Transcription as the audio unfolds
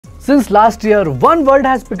Since last year, one word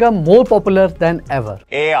has become more popular than ever.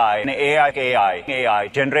 AI,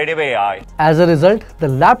 generative AI. As a result, the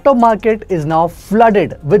laptop market is now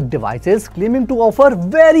flooded with devices claiming to offer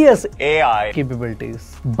various AI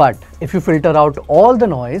capabilities. But if you filter out all the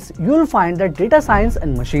noise, you'll find that data science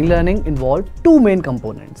and machine learning involve two main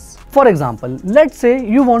components. For example, let's say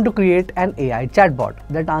you want to create an AI chatbot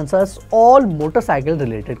that answers all motorcycle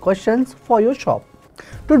related questions for your shop.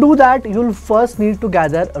 To do that, you'll first need to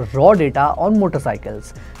gather raw data on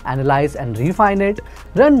motorcycles, analyze and refine it,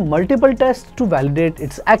 run multiple tests to validate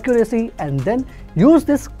its accuracy, and then use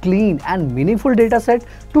this clean and meaningful dataset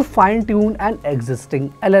to fine-tune an existing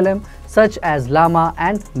LLM such as Llama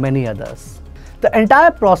and many others. The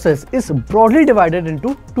entire process is broadly divided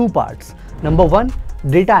into two parts. Number one,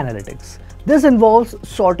 data analytics. This involves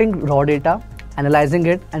sorting raw data, analyzing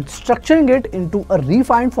it and structuring it into a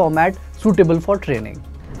refined format suitable for training.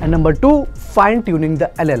 And number two, fine-tuning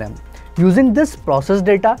the LLM. Using this process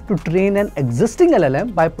data to train an existing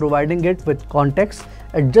LLM by providing it with context,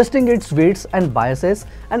 adjusting its weights and biases,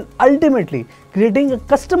 and ultimately creating a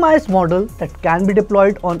customized model that can be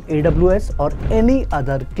deployed on AWS or any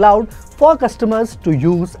other cloud for customers to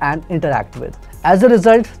use and interact with. As a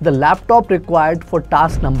result, the laptop required for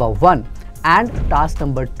task number 1 and task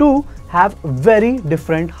number 2 have very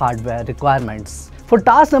different hardware requirements. For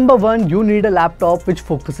task number 1, you need a laptop which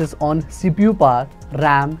focuses on CPU power,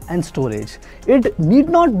 RAM and storage. It need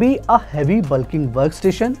not be a heavy bulking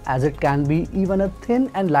workstation, as it can be even a thin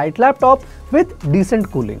and light laptop with decent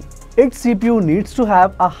cooling. Its CPU needs to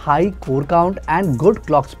have a high core count and good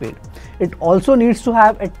clock speed. It also needs to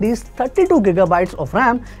have at least 32 GB of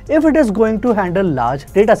RAM if it is going to handle large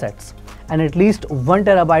datasets, and at least 1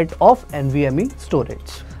 TB of NVMe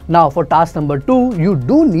storage. Now for task number 2, you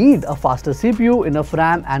do need a faster CPU, enough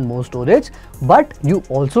RAM and more storage, but you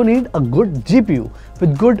also need a good GPU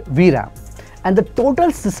with good VRAM. And the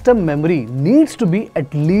total system memory needs to be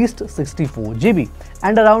at least 64 GB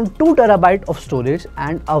and around 2 TB of storage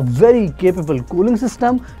and a very capable cooling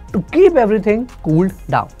system to keep everything cooled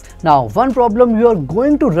down. Now, one problem you are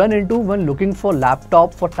going to run into when looking for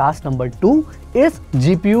laptop for task number 2 is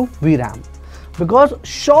GPU VRAM. Because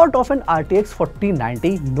short of an RTX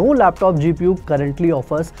 4090, no laptop GPU currently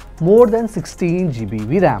offers more than 16 GB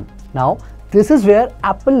VRAM. Now, this is where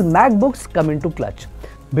Apple MacBooks come into clutch,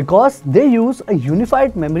 because they use a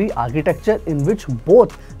unified memory architecture in which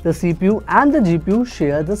both the CPU and the GPU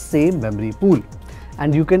share the same memory pool.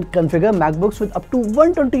 And you can configure MacBooks with up to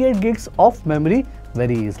 128 gigs of memory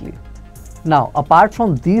very easily. Now, apart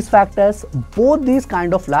from these factors, both these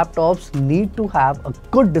kind of laptops need to have a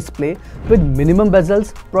good display with minimum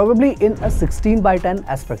bezels, probably in a 16:10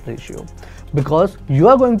 aspect ratio, because you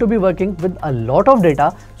are going to be working with a lot of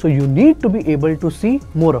data, so you need to be able to see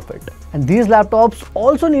more of it. And these laptops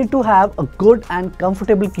also need to have a good and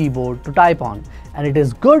comfortable keyboard to type on. And it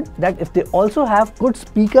is good that if they also have good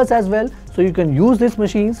speakers as well, so you can use these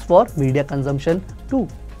machines for media consumption too.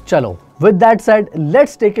 Chalo, with that said,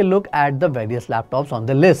 let's take a look at the various laptops on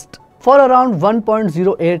the list. For around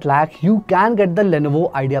 1.08 lakh, you can get the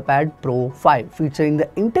Lenovo IdeaPad Pro 5 featuring the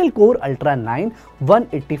Intel Core Ultra 9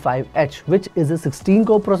 185H, which is a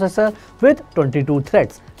 16-core processor with 22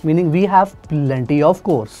 threads, meaning we have plenty of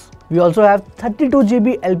cores. We also have 32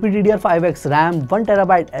 GB LPDDR5X RAM, 1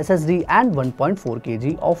 TB SSD and 1.4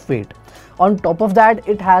 kg of weight. On top of that,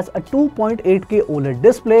 it has a 2.8K OLED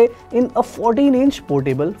display in a 14-inch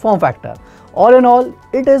portable form factor. All in all,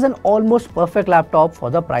 it is an almost perfect laptop for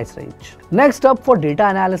the price range. Next up, for data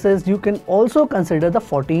analysis, you can also consider the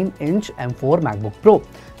 14-inch M4 MacBook Pro.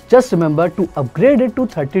 Just remember to upgrade it to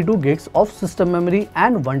 32 gigs of system memory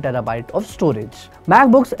and 1 TB of storage.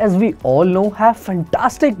 MacBooks, as we all know, have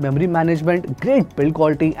fantastic memory management, great build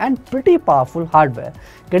quality and pretty powerful hardware.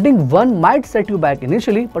 Getting one might set you back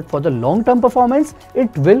initially, but for the long-term performance,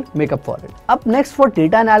 it will make up for it. Up next, for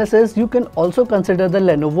data analysis, you can also consider the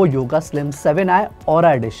Lenovo Yoga Slim 7i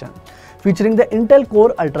Aura Edition, featuring the Intel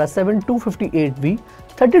Core Ultra 7 258V,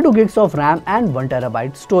 32 gigs of RAM and 1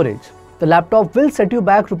 TB storage. The laptop will set you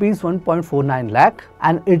back Rs 1.49 lakh,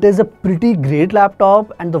 and it is a pretty great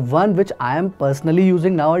laptop and the one which I am personally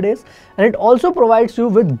using nowadays, and it also provides you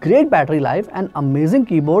with great battery life and amazing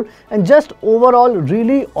keyboard and just overall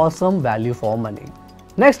really awesome value for money.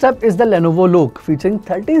 Next up is the Lenovo Look, featuring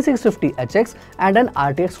 13650HX and an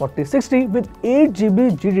RTX 4060 with 8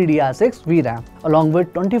 GB GDDR6 VRAM along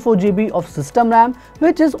with 24 GB of system RAM,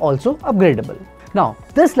 which is also upgradable. Now,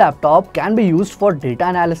 this laptop can be used for data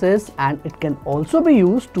analysis and it can also be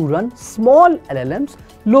used to run small LLMs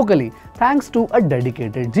locally thanks to a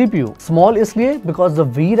dedicated GPU. Small isliye because the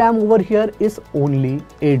VRAM over here is only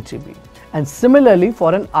 8 GB. And similarly,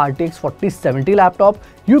 for an RTX 4070 laptop,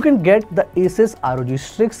 you can get the Asus ROG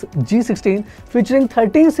Strix G16 featuring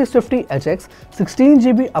 13650HX,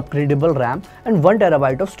 16GB upgradable RAM and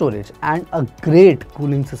 1TB of storage and a great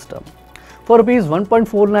cooling system. For Rs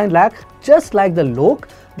 1.49 lakh, just like the Loke,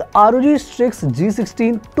 the ROG Strix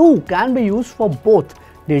G16 too can be used for both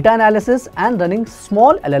data analysis and running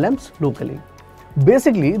small LLMs locally.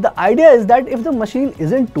 Basically, the idea is that if the machine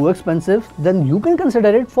isn't too expensive, then you can consider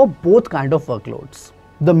it for both kind of workloads.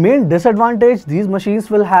 The main disadvantage these machines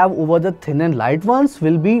will have over the thin and light ones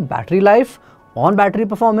will be battery life, on-battery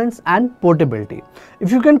performance and portability.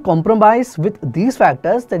 If you can compromise with these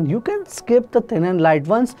factors, then you can skip the thin and light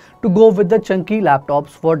ones to go with the chunky laptops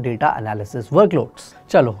for data analysis workloads.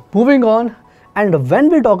 Chalo, moving on. And when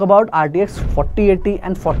we talk about RTX 4080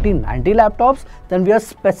 and 4090 laptops, then we are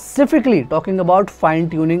specifically talking about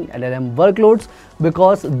fine-tuning LLM workloads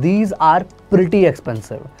because these are pretty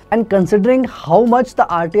expensive. And considering how much the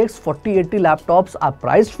RTX 4080 laptops are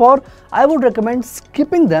priced for, I would recommend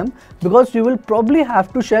skipping them because you will probably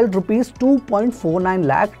have to shell Rs 2.49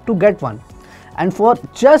 lakh to get one. And for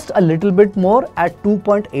just a little bit more at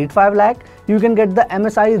 2.85 lakh, you can get the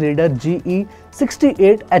MSI Raider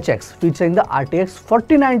GE68HX featuring the RTX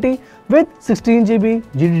 4090 with 16GB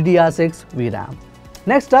GDDR6 VRAM.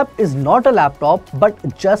 Next up is not a laptop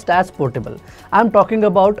but just as portable. I'm talking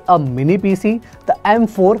about a mini PC, the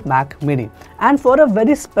M4 Mac Mini, and for a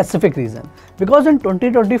very specific reason. Because in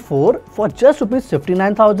 2024, for just Rs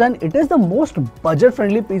 59,000, it is the most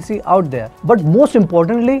budget-friendly PC out there. But most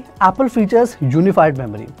importantly, Apple features unified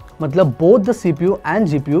memory. Matlab both the CPU and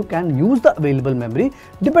GPU can use the available memory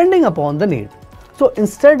depending upon the need. So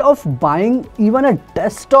instead of buying even a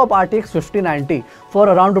desktop RTX 5090 for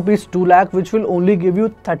around Rs 2 lakh, which will only give you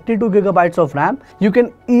 32GB of RAM, you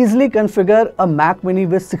can easily configure a Mac Mini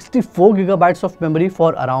with 64GB of memory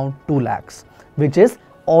for around 2 lakhs, which is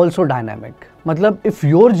also dynamic. Matlab if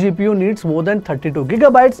your GPU needs more than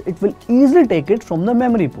 32GB, it will easily take it from the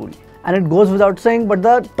memory pool. And it goes without saying, but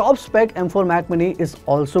the top spec M4 Mac Mini is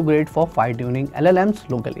also great for fine-tuning LLMs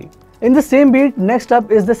locally. In the same beat, next up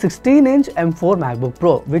is the 16-inch M4 MacBook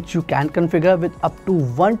Pro, which you can configure with up to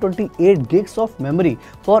 128 gigs of memory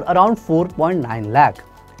for around 4.9 lakh.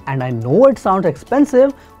 And I know it sounds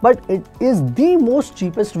expensive, but it is the most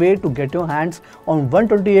cheapest way to get your hands on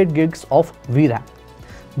 128 gigs of VRAM.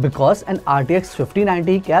 Because an RTX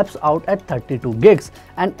 5090 caps out at 32 gigs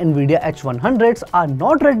and Nvidia H100s are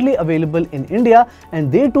not readily available in India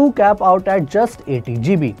and they too cap out at just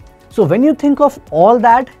 80GB. So when you think of all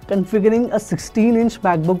that, configuring a 16-inch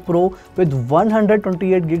MacBook Pro with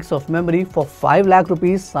 128 gigs of memory for 5 lakh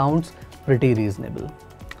rupees sounds pretty reasonable.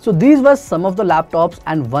 So these were some of the laptops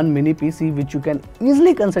and one mini PC which you can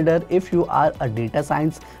easily consider if you are a data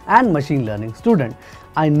science and machine learning student.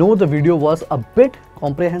 I know the video was a bit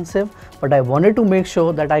comprehensive, but I wanted to make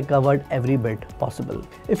sure that I covered every bit possible.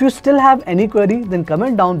 If you still have any query, then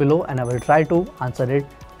comment down below and I will try to answer it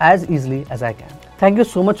as easily as I can. Thank you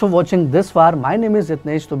so much for watching this far. My name is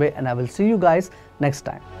Jitnesh Dubey and I will see you guys next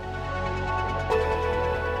time.